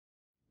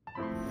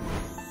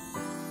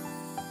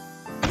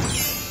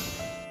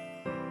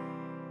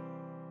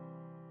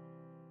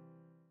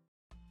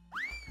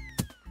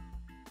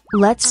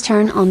Let's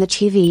turn on the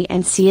TV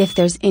and see if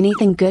there's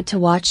anything good to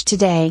watch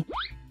today.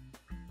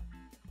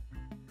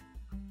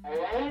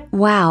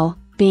 Wow,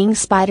 being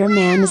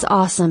Spider-Man is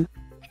awesome.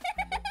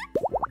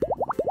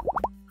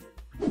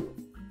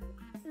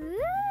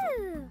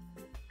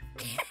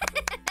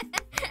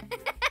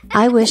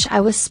 I wish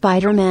I was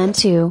Spider-Man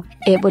too,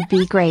 it would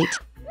be great.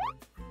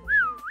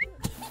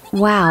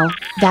 Wow,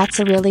 that's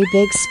a really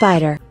big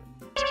spider.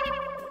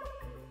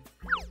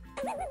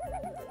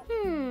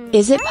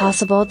 Is it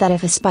possible that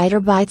if a spider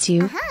bites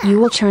you, you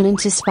will turn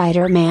into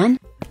Spider-Man?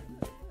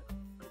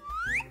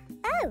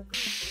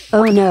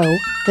 Oh no,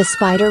 the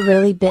spider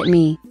really bit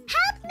me.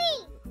 Help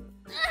me!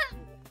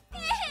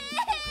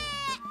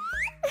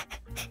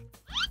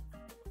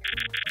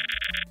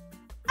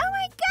 Oh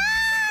my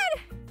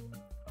god!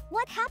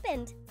 What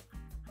happened?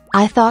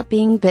 I thought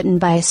being bitten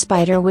by a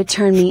spider would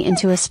turn me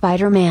into a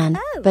Spider-Man,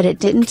 but it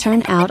didn't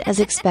turn out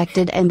as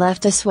expected and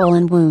left a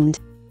swollen wound.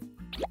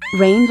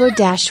 Rainbow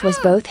Dash was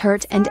both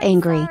hurt and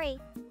angry. Sorry.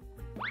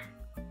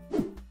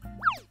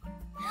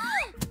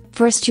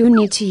 First you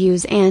need to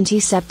use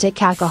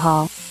antiseptic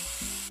alcohol.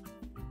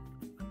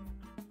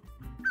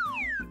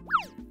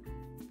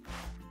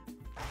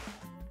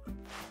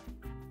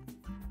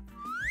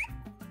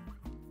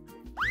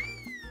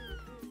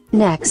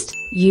 Next,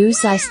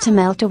 use ice to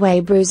melt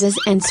away bruises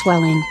and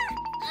swelling.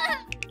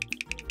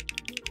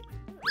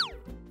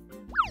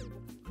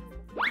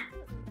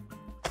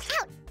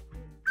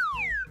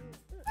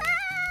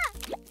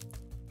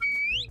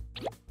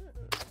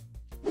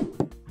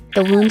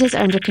 The wound is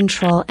under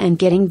control and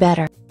getting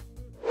better.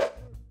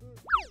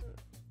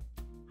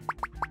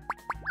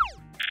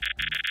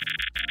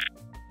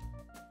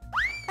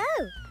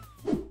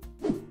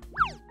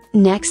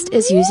 Next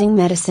is using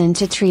medicine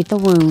to treat the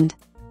wound.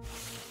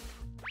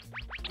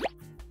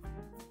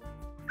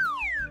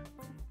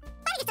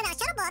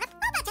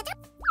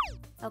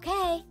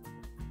 Okay.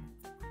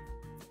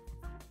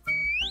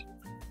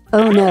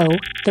 Oh no,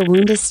 the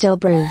wound is still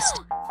bruised.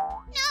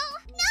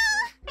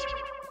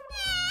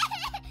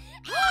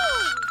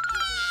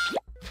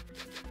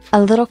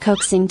 A little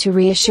coaxing to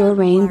reassure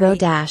Rainbow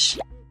Dash.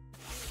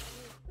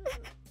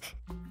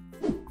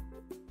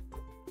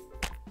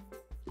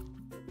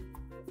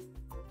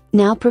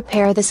 Now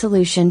prepare the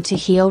solution to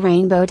heal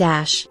Rainbow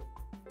Dash.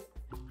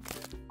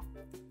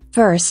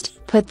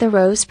 First, put the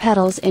rose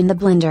petals in the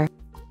blender.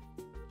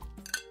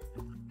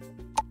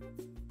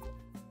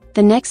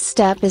 The next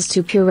step is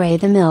to puree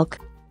the milk.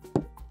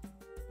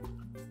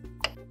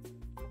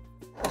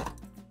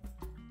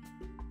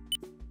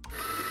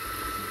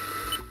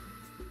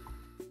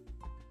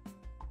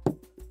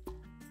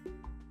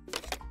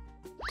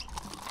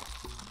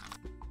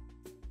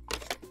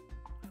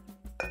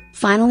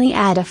 Finally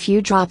add a few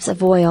drops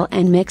of oil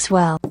and mix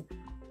well.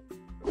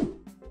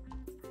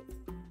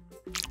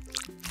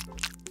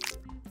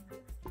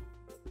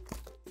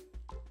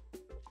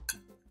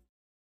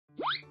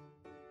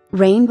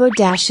 Rainbow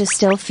Dash is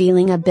still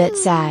feeling a bit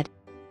sad.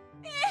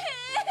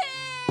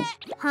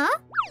 Huh?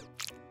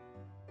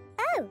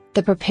 Oh.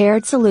 The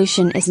prepared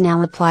solution is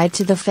now applied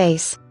to the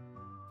face.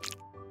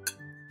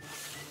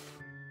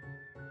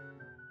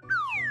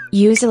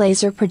 Use a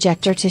laser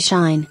projector to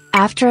shine.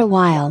 After a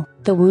while,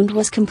 the wound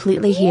was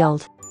completely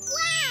healed.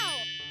 Wow!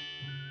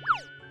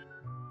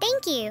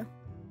 Thank you.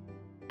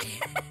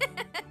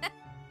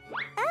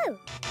 Oh.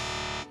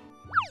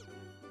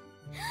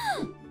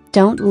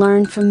 Don't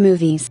learn from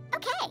movies.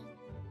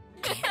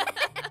 Okay.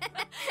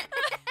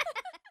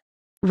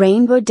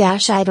 Rainbow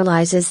Dash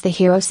idolizes the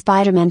hero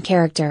Spider-Man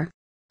character.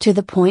 To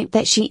the point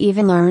that she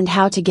even learned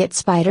how to get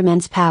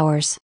Spider-Man's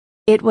powers.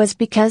 It was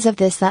because of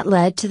this that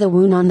led to the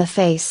wound on the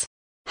face.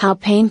 How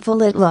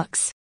painful it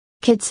looks.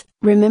 Kids,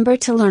 remember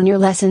to learn your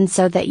lesson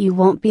so that you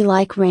won't be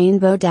like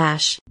Rainbow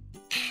Dash.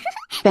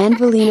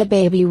 Banbaleena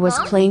baby was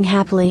playing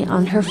happily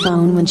on her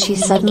phone when she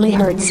suddenly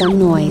heard some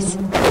noise.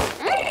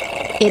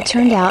 It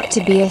turned out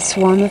to be a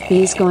swarm of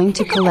bees going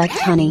to collect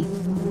honey.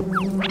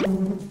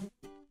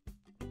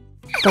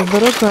 The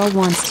little girl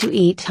wants to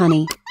eat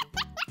honey.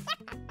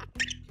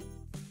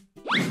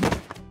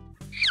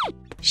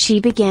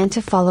 She began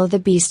to follow the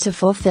bees to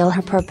fulfill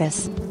her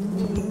purpose.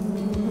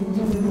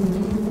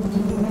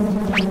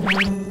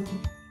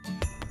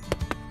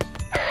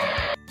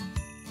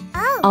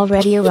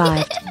 Already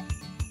arrived.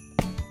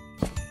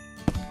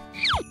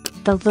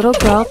 The little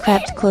girl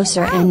crept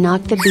closer and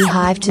knocked the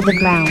beehive to the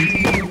ground.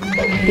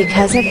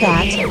 Because of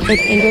that, it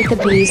angered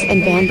the bees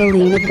and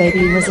Banbaleena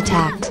baby was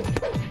attacked.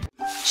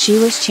 She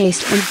was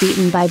chased and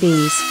beaten by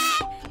bees.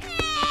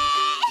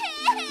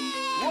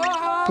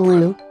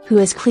 Blue, who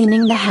is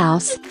cleaning the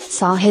house,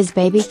 saw his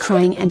baby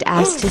crying and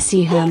asked to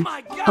see him.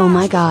 Oh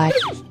my god,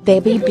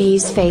 baby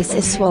bee's face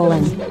is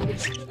swollen.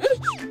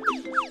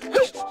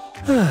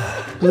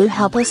 Blue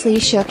helplessly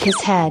shook his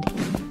head.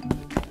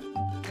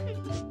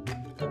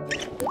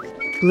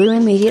 Blue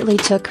immediately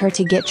took her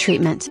to get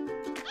treatment.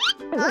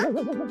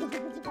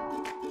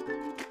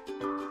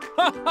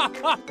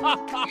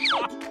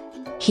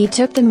 He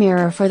took the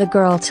mirror for the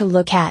girl to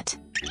look at.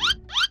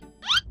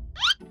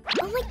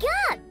 Oh my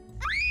god!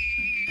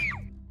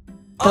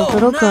 The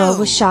little girl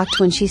was shocked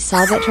when she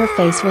saw that her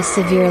face was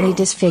severely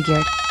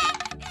disfigured.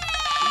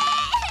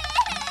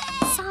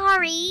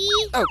 Sorry.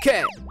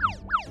 Okay.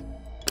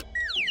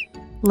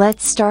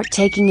 Let's start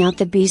taking out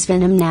the bee's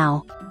venom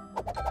now.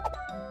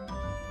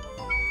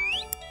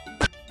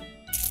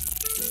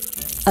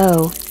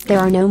 Oh, there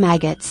are no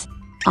maggots.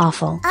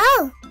 Awful.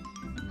 Oh.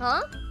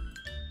 Huh?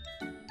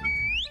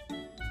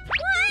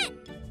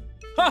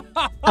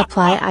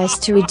 Apply ice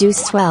to reduce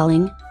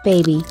swelling,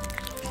 baby.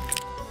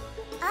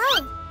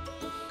 Oh.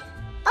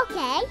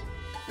 Okay.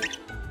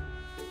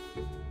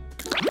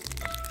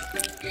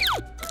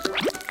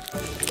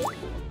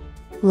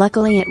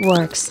 Luckily it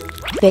works.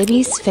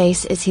 Baby's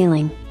face is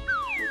healing.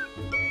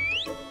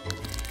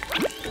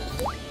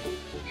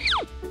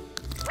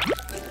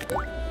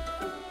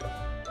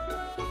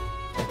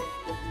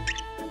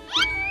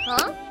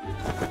 Huh?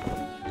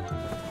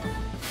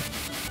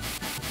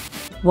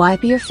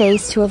 Wipe your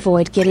face to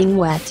avoid getting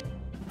wet.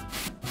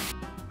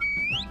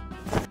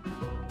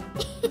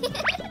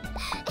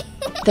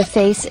 The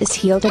face is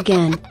healed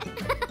again.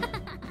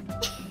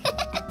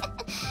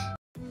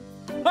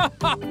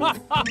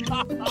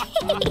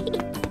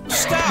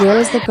 Where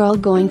is the girl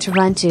going to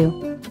run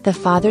to? The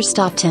father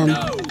stopped him.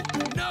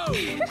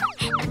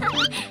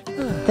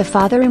 The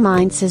father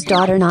reminds his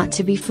daughter not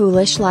to be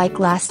foolish like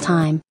last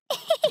time.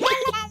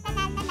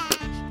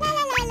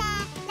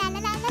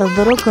 The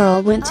little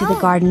girl went to the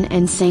garden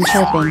and sang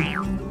chirping.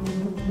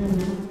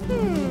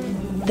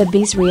 The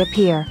bees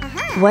reappear.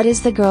 What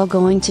is the girl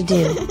going to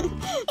do?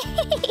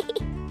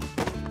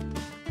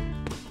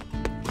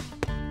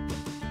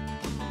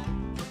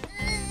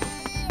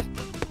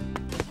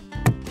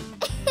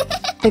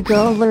 The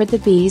girl lured the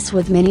bees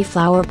with many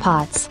flower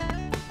pots.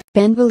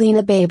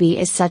 Banbaleena baby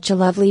is such a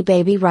lovely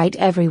baby, right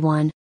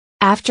everyone?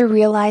 After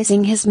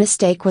realizing his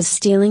mistake was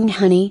stealing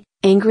honey,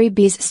 angry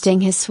bees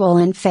sting his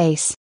swollen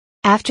face.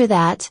 After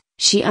that,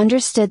 she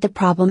understood the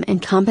problem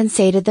and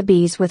compensated the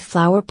bees with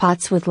flower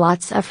pots with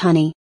lots of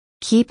honey.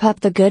 Keep up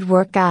the good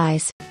work,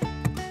 guys.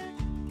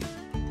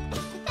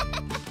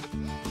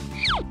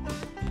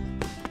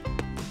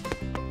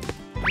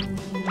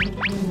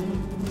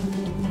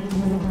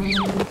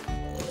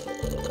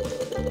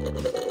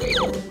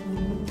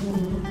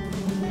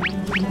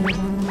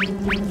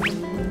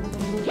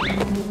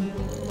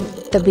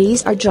 The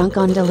bees are drunk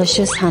on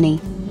delicious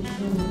honey.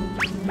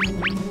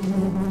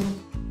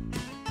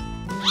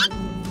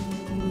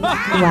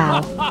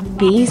 Wow!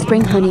 Bees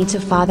bring honey to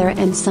father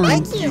and son.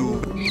 Thank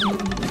you.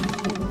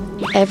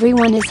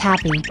 Everyone is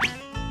happy.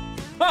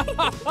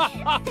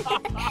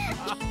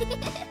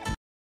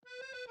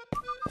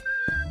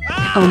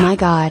 Oh my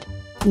god!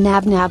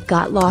 Nabnab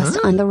got lost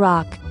on the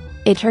rock.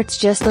 It hurts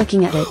just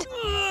looking at it.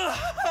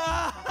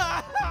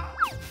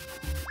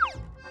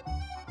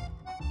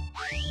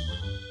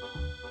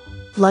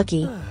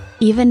 Lucky.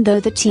 Even though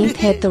the teeth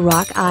hit the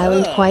rock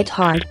island quite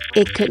hard,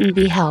 it couldn't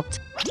be helped.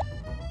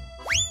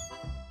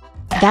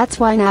 That's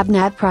why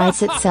Nabnab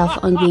prides itself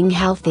on being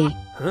healthy.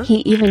 He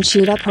even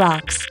shoot up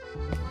rocks.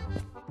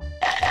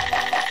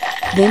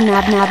 Then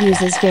Nabnab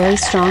uses very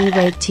strong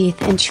rake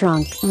teeth and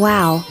trunk.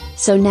 Wow,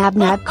 so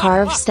Nabnab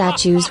carves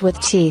statues with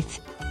teeth.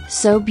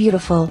 So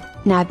beautiful,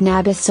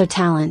 Nabnab is so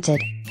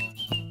talented.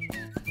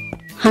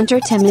 Hunter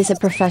Tim is a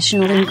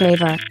professional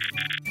engraver.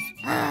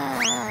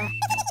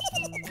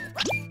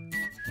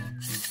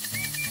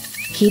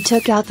 He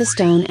took out the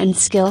stone and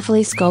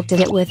skillfully sculpted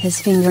it with his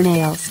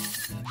fingernails.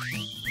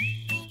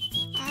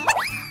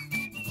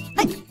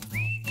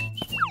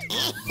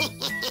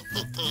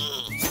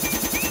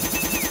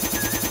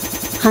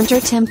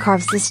 Hunter Tim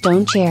carves the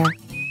stone chair.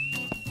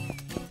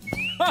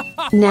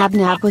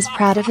 Nabnab was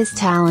proud of his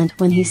talent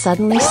when he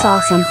suddenly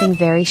saw something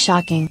very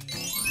shocking.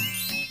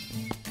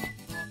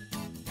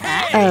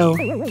 Oh!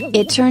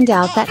 It turned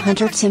out that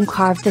Hunter Tim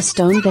carved the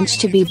stone bench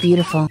to be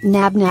beautiful.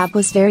 Nabnab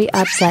was very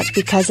upset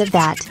because of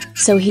that,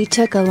 so he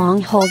took a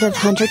long hold of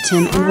Hunter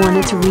Tim and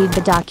wanted to read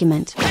the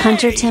document.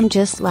 Hunter Tim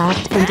just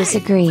laughed and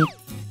disagreed.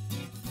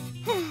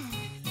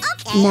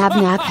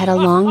 Nabnab had a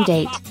long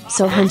date,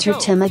 so Hunter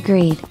Tim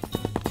agreed.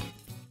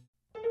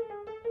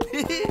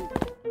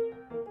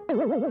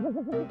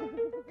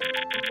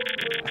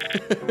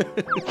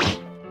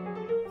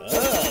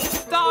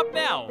 Stop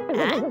now!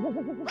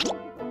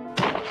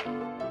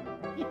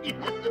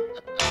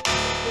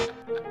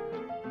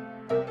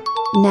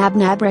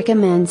 Nabnab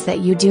recommends that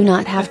you do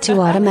not have to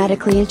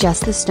automatically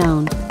adjust the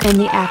stone, and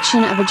the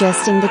action of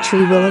adjusting the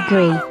tree will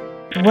agree.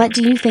 What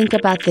do you think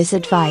about this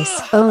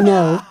advice? Oh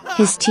no,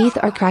 his teeth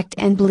are cracked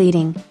and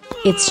bleeding.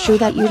 It's true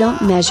that you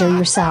don't measure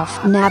yourself.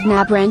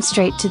 Nabnab ran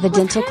straight to the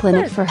dental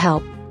clinic for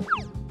help.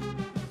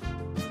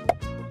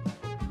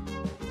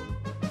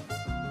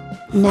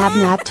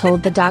 Nabnab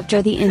told the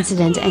doctor the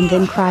incident and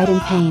then cried in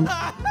pain.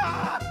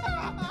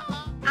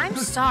 I'm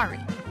sorry.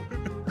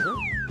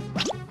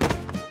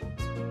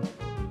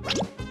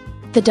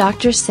 The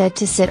doctor said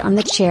to sit on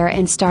the chair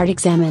and start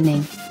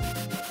examining.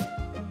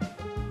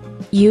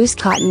 Use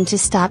cotton to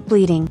stop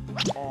bleeding.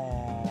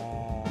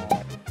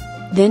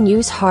 Then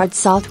use hard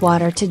salt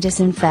water to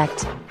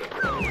disinfect.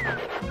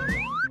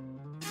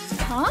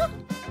 Huh?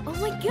 Oh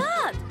my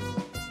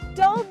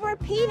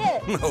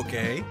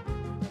Okay.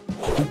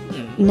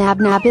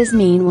 Nabnab is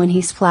mean when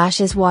he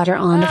splashes water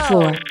on the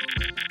floor.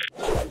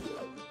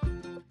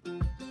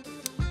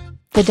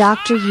 The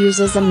doctor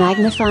uses a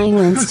magnifying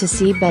lens to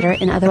see better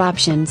in other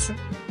options.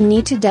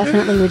 Need to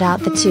definitely root out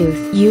the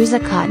tooth. Use a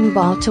cotton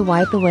ball to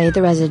wipe away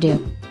the residue.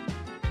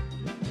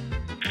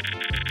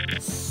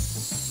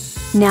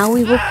 Now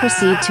we will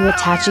proceed to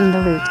attaching the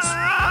roots.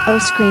 Oh,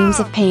 screams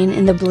of pain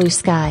in the blue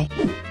sky.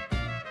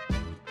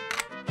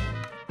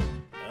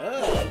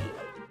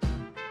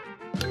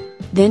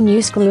 Then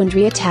use glue and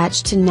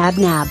reattach to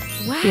Nabnab.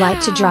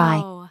 Light to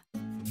dry.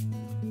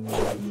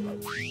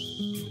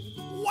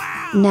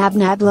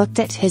 Nabnab looked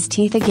at his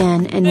teeth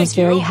again and was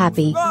very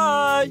happy.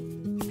 Bye.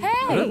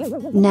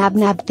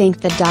 Nabnab thanked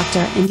the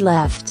doctor and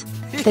left.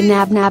 The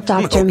Nabnab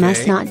doctor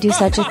must not do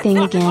such a thing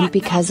again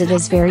because it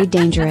is very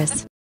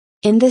dangerous.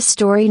 In this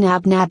story,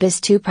 Nabnab is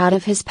too proud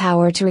of his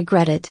power to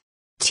regret it.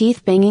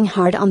 Teeth banging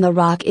hard on the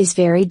rock is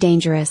very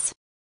dangerous.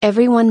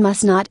 Everyone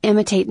must not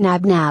imitate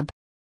Nabnab.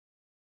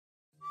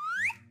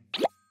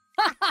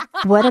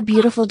 What a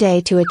beautiful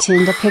day to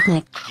attend a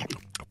picnic.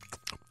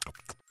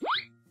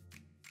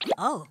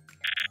 Oh.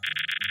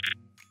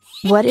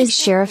 What is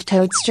Sheriff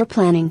Toadster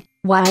planning?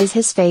 Why is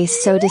his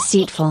face so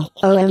deceitful?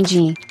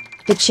 OMG.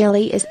 The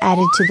chili is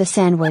added to the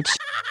sandwich.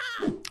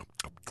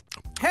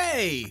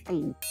 Hey!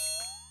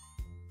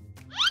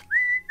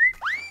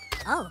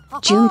 Oh.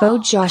 Jumbo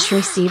Josh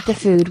received the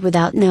food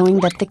without knowing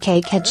that the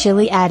cake had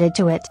chili added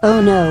to it. Oh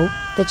no,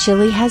 the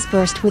chili has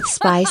burst with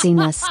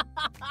spiciness.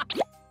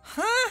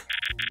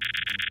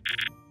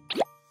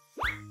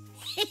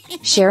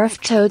 Sheriff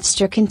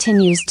Toadster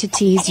continues to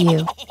tease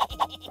you.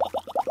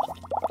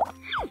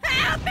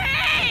 Help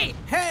me!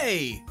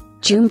 Hey!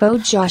 Jumbo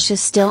Josh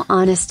is still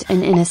honest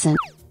and innocent.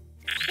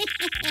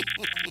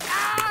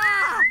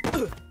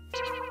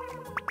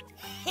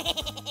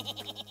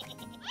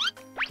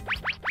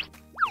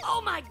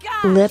 Oh my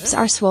god! Lips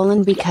are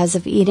swollen because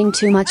of eating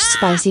too much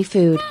spicy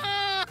food.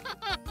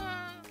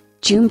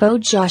 Jumbo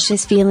Josh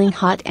is feeling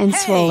hot and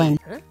swollen.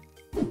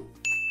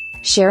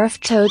 Sheriff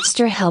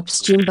Toadster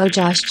helps Jumbo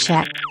Josh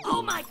check.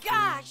 Oh my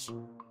gosh!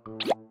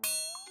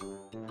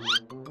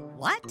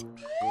 What?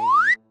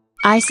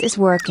 Ice is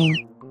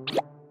working.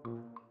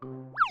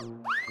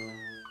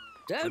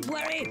 Don't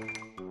worry.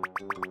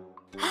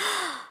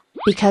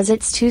 Because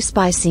it's too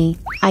spicy,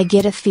 I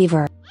get a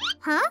fever.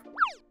 Huh?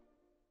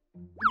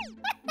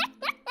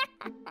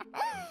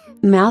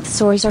 Mouth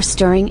sores are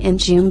stirring in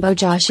Jumbo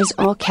Josh's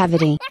oral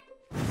cavity.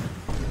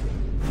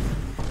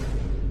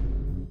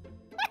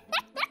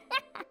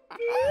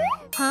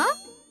 Huh?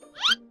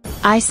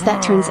 Ice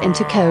that turns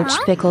into Coach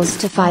Pickles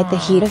to fight the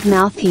heat of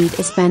mouth heat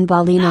is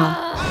Banbaleena.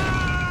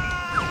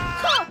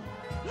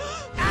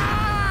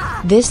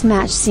 This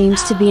match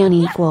seems to be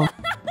unequal.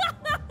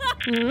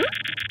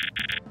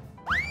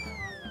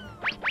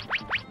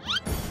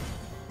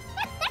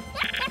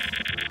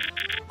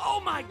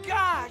 Oh my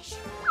gosh!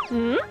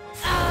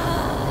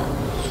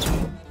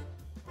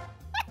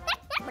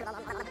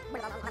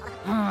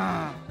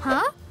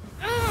 Huh?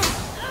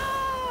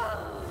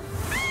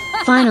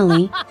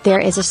 Finally, there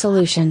is a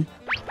solution.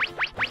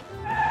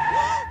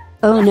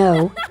 Oh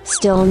no,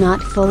 still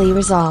not fully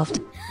resolved.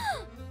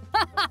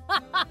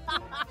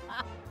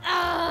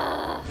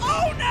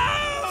 Oh no!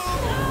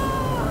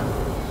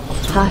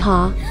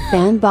 Haha,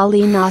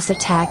 Banbaleena's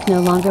attack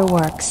no longer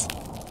works.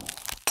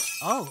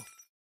 Oh.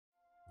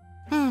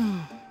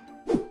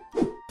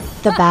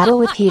 The battle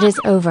with heat is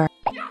over.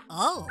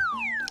 Oh.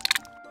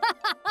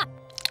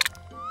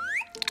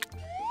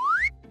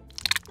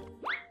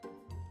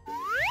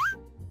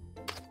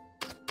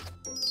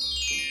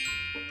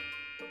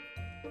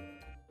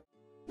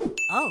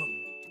 Oh.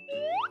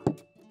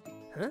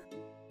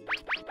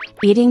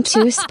 Eating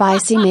too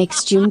spicy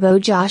makes Jumbo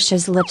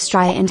Josh's lips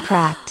dry and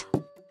cracked.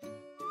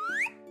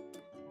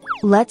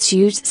 Let's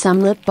use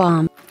some lip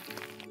balm.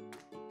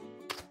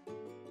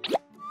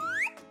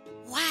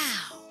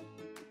 Wow.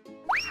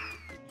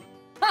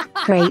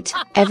 Great,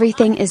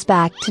 everything is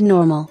back to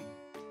normal.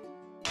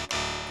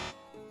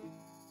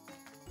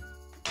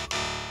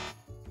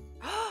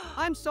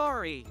 I'm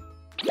sorry.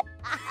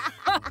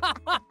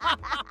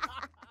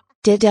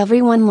 Did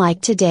everyone like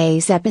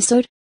today's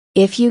episode?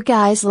 If you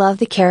guys love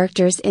the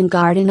characters in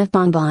Garten of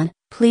Banban,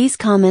 please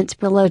comment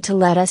below to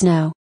let us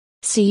know.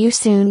 See you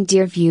soon,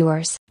 dear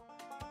viewers.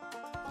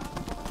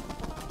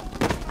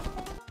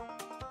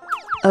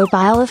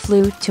 Opila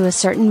flew to a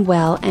certain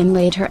well and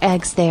laid her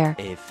eggs there.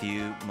 A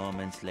few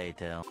moments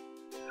later.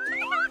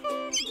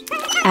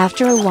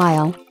 After a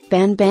while,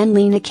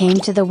 Banbaleena came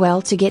to the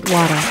well to get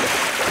water.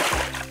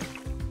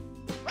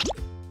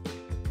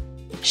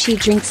 She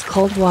drinks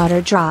cold water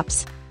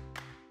drops.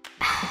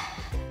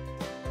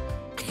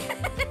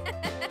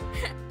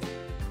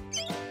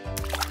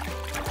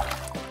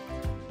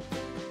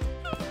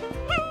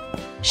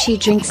 She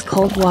drinks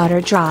cold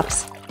water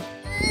drops.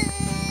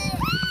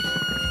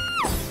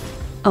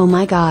 Oh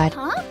my god.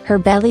 Her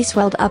belly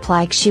swelled up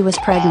like she was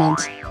pregnant.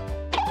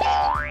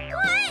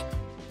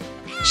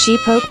 She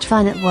poked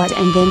fun at what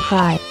and then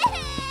cried.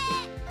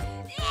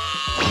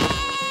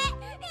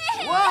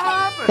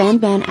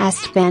 Banban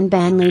asked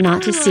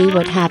Banbaleena to see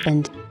what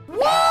happened.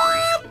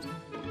 What?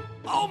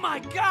 Oh my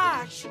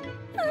gosh!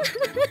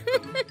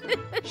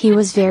 He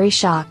was very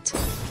shocked.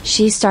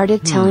 She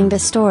started telling the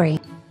story.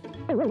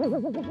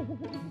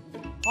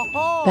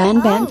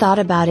 Banban thought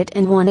about it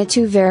and wanted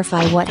to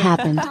verify what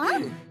happened.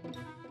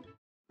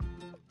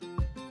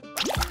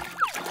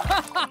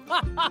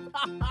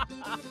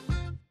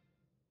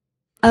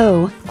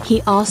 Oh,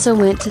 he also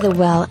went to the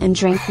well and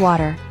drank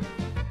water.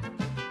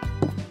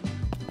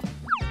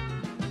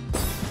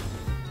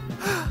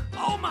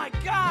 Oh my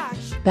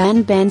gosh!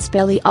 Banban's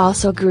belly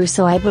also grew,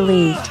 so I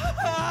believed.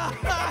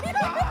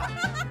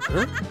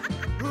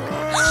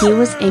 He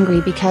was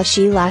angry because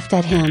she laughed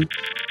at him.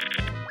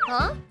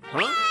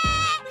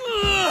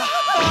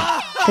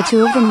 The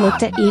two of them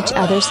looked at each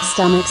other's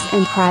stomachs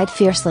and cried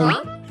fiercely.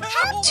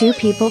 Two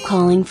people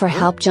calling for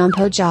help.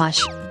 Jumpo Josh.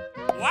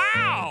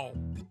 Wow!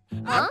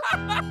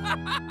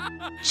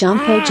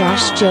 Jumpo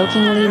Josh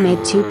jokingly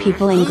made two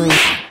people angry.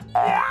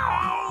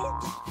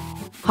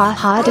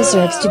 Haha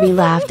deserves to be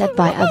laughed at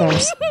by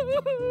others.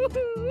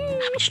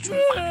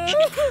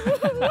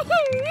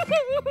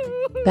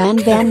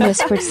 Banban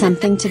whispered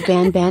something to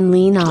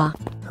Banbaleena.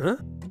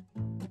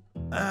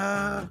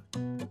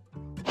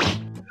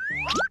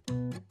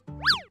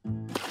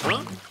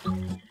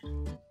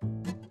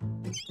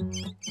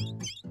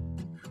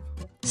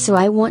 So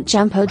I want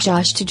Jumpo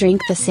Josh to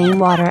drink the same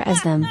water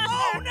as them.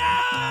 Oh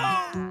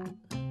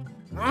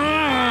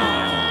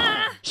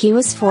no! He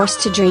was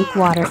forced to drink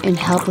water in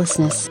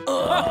helplessness.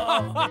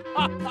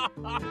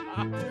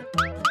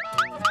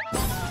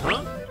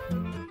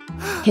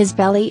 His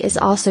belly is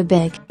also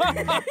big.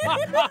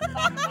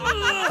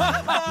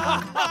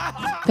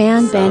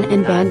 Banban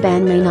and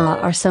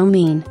Banbaleena are so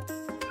mean.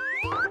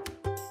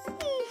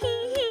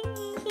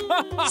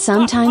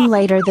 Sometime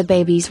later the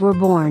babies were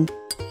born.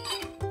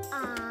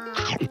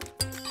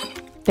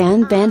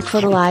 Banban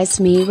fertilized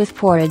me with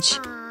porridge.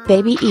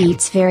 Baby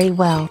eats very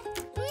well.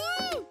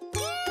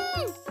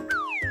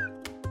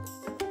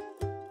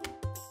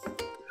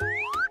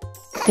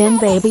 Then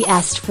baby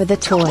asked for the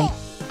toy.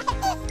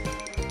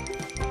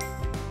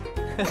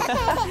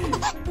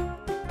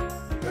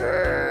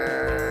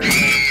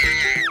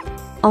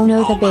 Oh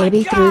no, the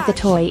baby threw the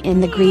toy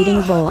in the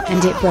greeting bowl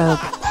and it broke.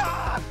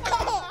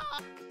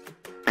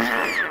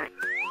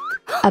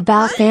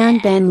 About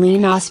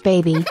Banbaleena's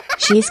baby,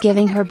 she's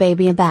giving her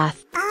baby a bath.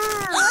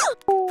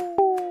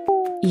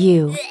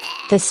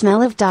 The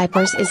smell of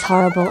diapers is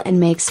horrible and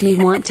makes me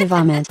want to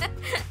vomit.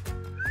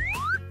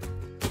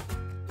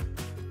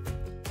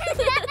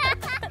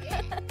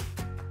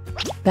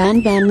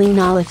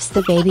 Banbaleena lifts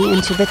the baby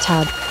into the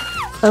tub.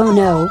 Oh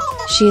no,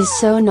 she is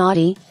so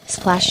naughty,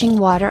 splashing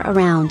water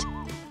around.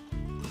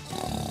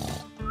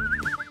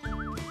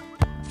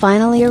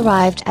 Finally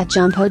arrived at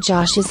Jumpo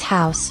Josh's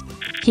house.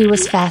 He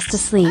was fast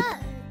asleep.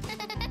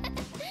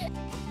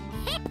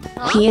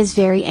 He is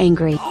very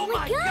angry.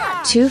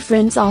 Two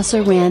friends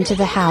also ran to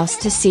the house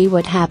to see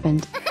what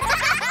happened.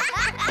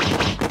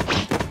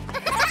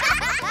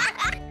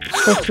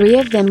 The three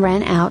of them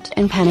ran out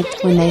and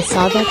panicked when they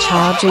saw their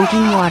child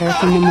drinking water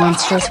from the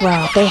monstrous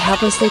well. They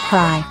helplessly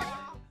cry.